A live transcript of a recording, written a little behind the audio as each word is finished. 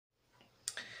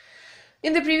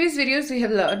In the previous videos, we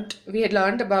had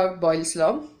learned about Boyle's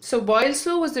law. So Boyle's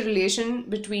law was the relation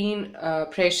between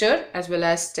pressure as well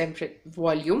as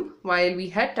volume, while we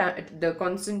had the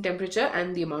constant temperature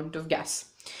and the amount of gas.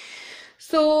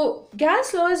 So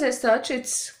gas laws as such,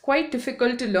 it's quite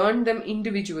difficult to learn them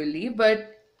individually,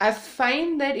 but I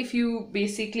find that if you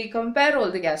basically compare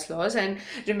all the gas laws and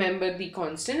remember the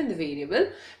constant and the variable,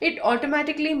 it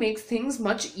automatically makes things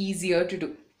much easier to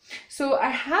do. So I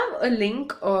have a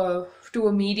link to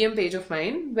a Medium page of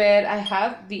mine where I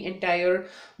have the entire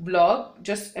blog,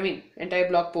 entire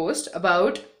blog post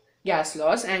about gas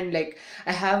laws, and like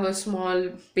I have a small,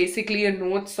 basically a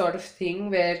note sort of thing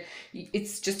where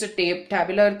it's just a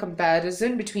tabular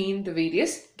comparison between the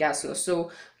various gas laws. So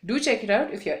do check it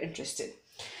out if you're interested.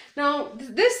 Now,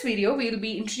 this video we'll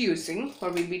be introducing, or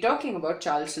we'll be talking about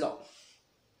Charles' law.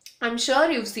 I'm sure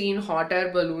you've seen hot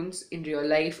air balloons in real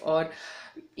life, or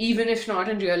even if not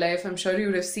in real life, I'm sure you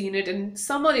would have seen it in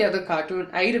some or the other cartoon.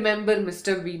 I remember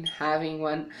Mr. Bean having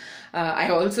one. I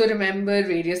also remember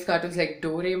various cartoons like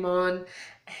Doraemon,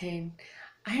 and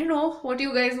I don't know what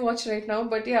you guys watch right now,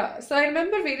 but yeah. So I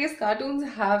remember various cartoons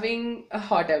having a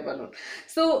hot air balloon.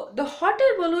 So the hot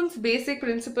air balloon's basic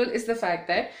principle is the fact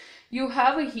that you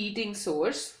have a heating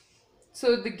source.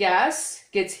 So the gas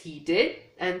gets heated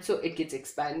and so it gets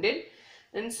expanded.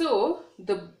 And so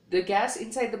the gas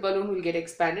inside the balloon will get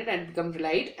expanded and become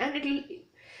light, and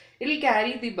it'll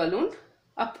carry the balloon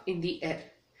up in the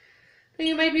air. Now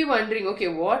you might be wondering, okay,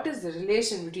 what is the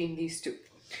relation between these two?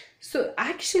 So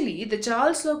actually the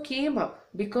Charles law came up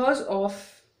because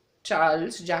of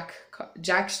Jack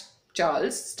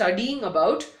Charles studying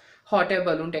about hot air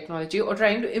balloon technology, or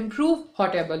trying to improve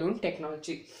hot air balloon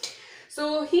technology.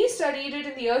 So he studied it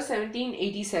in the year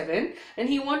 1787, and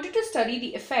he wanted to study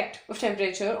the effect of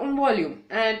temperature on volume,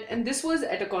 and this was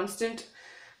at a constant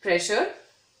pressure,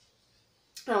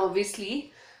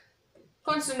 obviously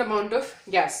constant amount of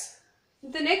gas.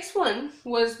 The next one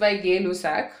was by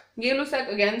Gay-Lussac. Gay-Lussac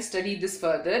again studied this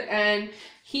further, and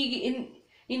he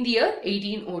in the year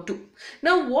 1802.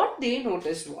 Now what they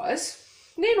noticed one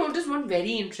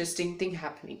very interesting thing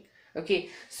happening. Okay,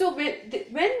 so when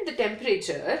the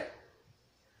temperature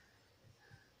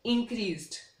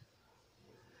increased,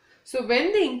 so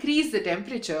when they increased the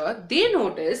temperature, they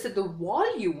noticed that the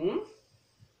volume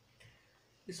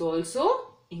is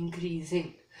also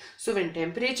increasing. So when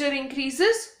temperature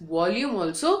increases, volume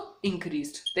also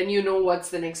increased. Then you know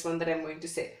what's the next one that I'm going to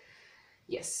say.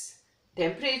 Yes,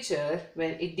 temperature,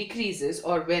 when it decreases,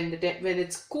 or when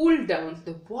it's cooled down,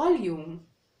 the volume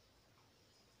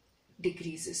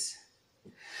decreases.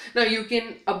 Now you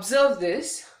can observe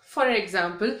this. For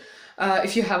example,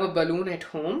 if you have a balloon at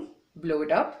home, blow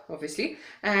it up, obviously,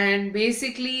 and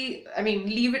basically,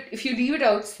 if you leave it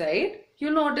outside,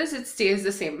 you'll notice it stays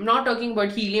the same. I'm not talking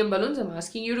about helium balloons, I'm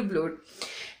asking you to blow it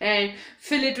and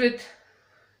fill it with,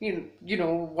 you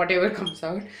know, whatever comes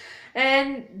out,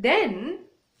 and then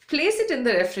place it in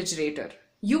the refrigerator.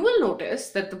 You will notice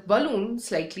that the balloon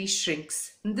slightly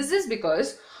shrinks. And this is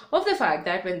because of the fact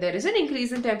that when there is an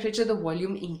increase in temperature, the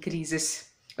volume increases.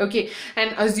 Okay,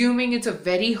 and assuming it's a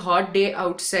very hot day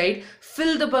outside,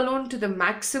 fill the balloon to the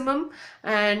maximum,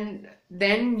 and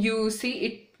then you see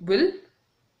it will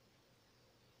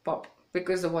pop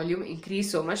because the volume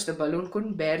increased so much the balloon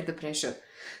couldn't bear the pressure.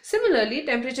 Similarly,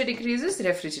 temperature decreases,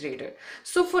 refrigerator.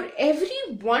 So for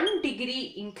every 1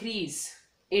 degree increase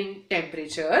in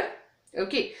temperature,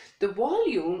 okay, the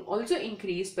volume also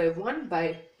increased by 1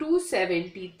 by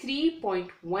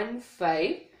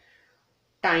 273.15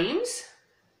 times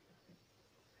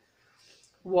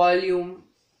volume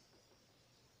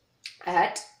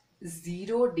at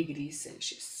 0 degrees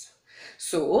Celsius.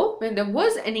 So when there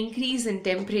was an increase in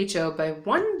temperature by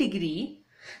 1 degree,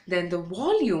 then the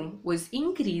volume was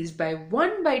increased by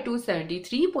 1 by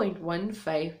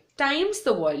 273.15 times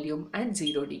the volume at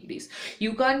 0 degrees.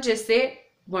 You can't just say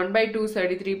 1 by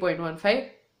 273.15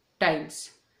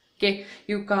 times. Okay,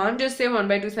 you can't just say 1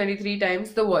 by 273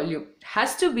 times the volume. It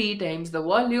has to be times the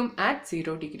volume at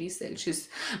 0 degrees Celsius,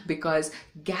 because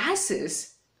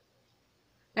gases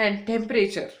and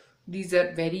temperature, these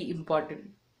are very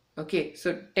important. Okay,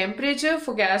 so temperature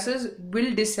for gases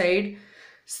will decide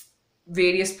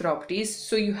various properties.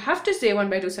 So you have to say 1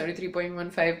 by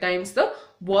 273.15 times the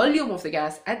volume of the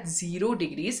gas at 0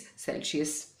 degrees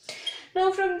Celsius.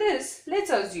 Now from this, let's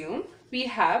assume we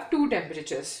have two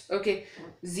temperatures, okay,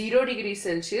 0 degrees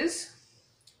Celsius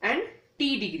and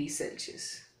T degrees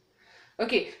Celsius.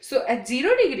 Okay, so at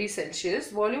 0 degrees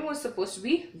Celsius, volume was supposed to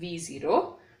be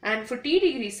V0, and for T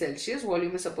degrees Celsius,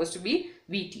 volume is supposed to be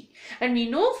Vt. And we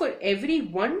know for every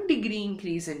 1 degree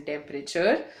increase in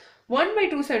temperature, 1 by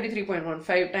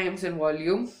 273.15 times in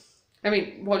volume.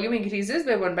 Volume increases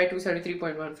by 1 by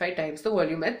 273.15 times the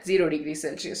volume at 0 degrees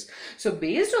Celsius. So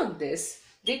based on this,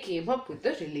 they came up with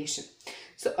the relation.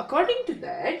 So according to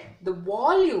that, the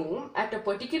volume at a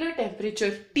particular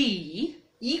temperature T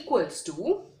equals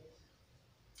to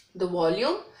the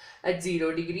volume at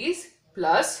 0 degrees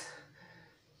plus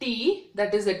T,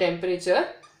 that is the temperature,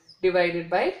 divided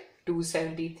by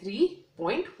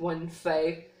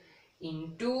 273.15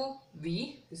 into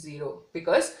V0,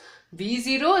 because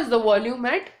V0 is the volume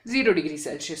at 0 degrees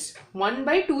Celsius. 1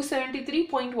 by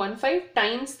 273.15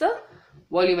 times the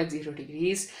volume at 0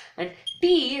 degrees, and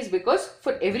T is because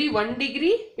for every 1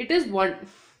 degree it is 1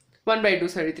 by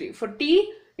 273. For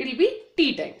T it will be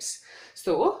T times.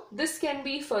 So this can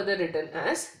be further written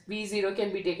as V0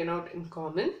 can be taken out in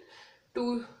common.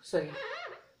 1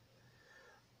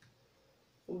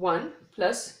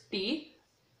 plus T,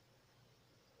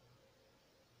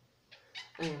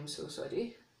 I am so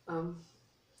sorry,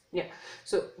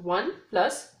 so 1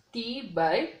 plus T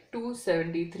by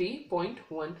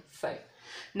 273.15.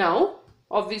 Now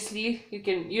obviously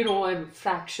I'm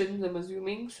fractions, I'm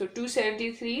assuming, so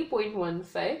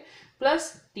 273.15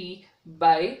 plus T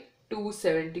by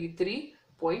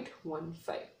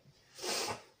 273.15.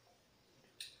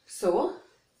 So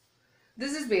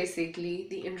this is basically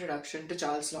the introduction to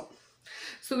Charles' law.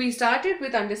 So we started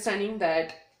with understanding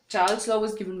that Charles' law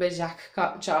was given by Jacques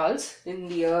Charles in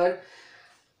the year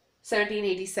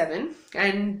 1787,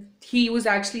 and he was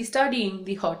actually studying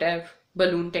the hot air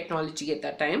balloon technology at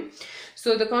that time.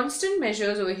 So the constant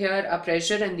measures over here are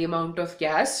pressure and the amount of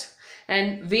gas,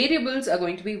 and variables are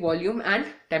going to be volume and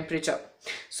temperature.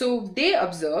 So they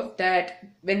observed that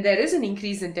when there is an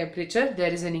increase in temperature,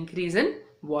 there is an increase in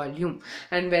volume,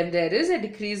 and when there is a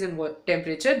decrease in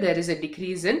temperature, there is a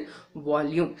decrease in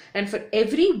volume. And for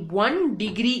every 1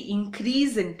 degree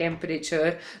increase in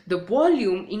temperature, the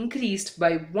volume increased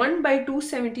by 1 by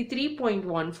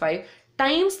 273.15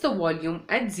 times the volume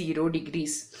at 0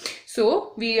 degrees.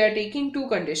 So we are taking two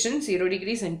conditions, 0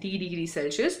 degrees and T degrees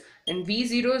Celsius, and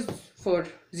V0 is for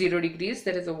 0 degrees,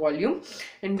 that is the volume,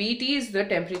 and Vt is the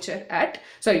temperature at,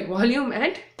 volume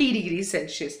at T degrees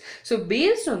Celsius. So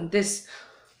based on this,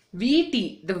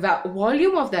 Vt, the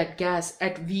volume of that gas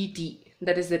at Vt,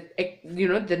 that is the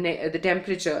the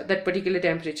temperature, that particular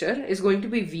temperature, is going to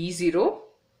be V0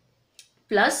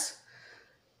 plus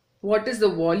what is the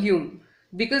volume,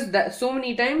 because that so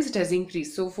many times it has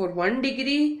increased. So for 1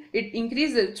 degree it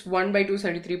increased, it's 1 by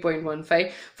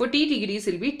 273.15. For T degrees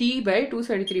it will be T by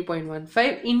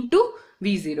 273.15 into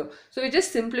V0. So we're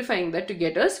just simplifying that to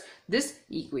get us this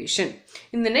equation.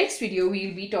 In the next video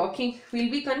we'll be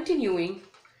continuing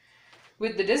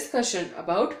with the discussion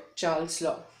about Charles'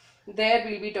 law. There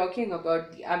we'll be talking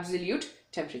about the absolute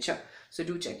temperature. So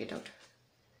do check it out.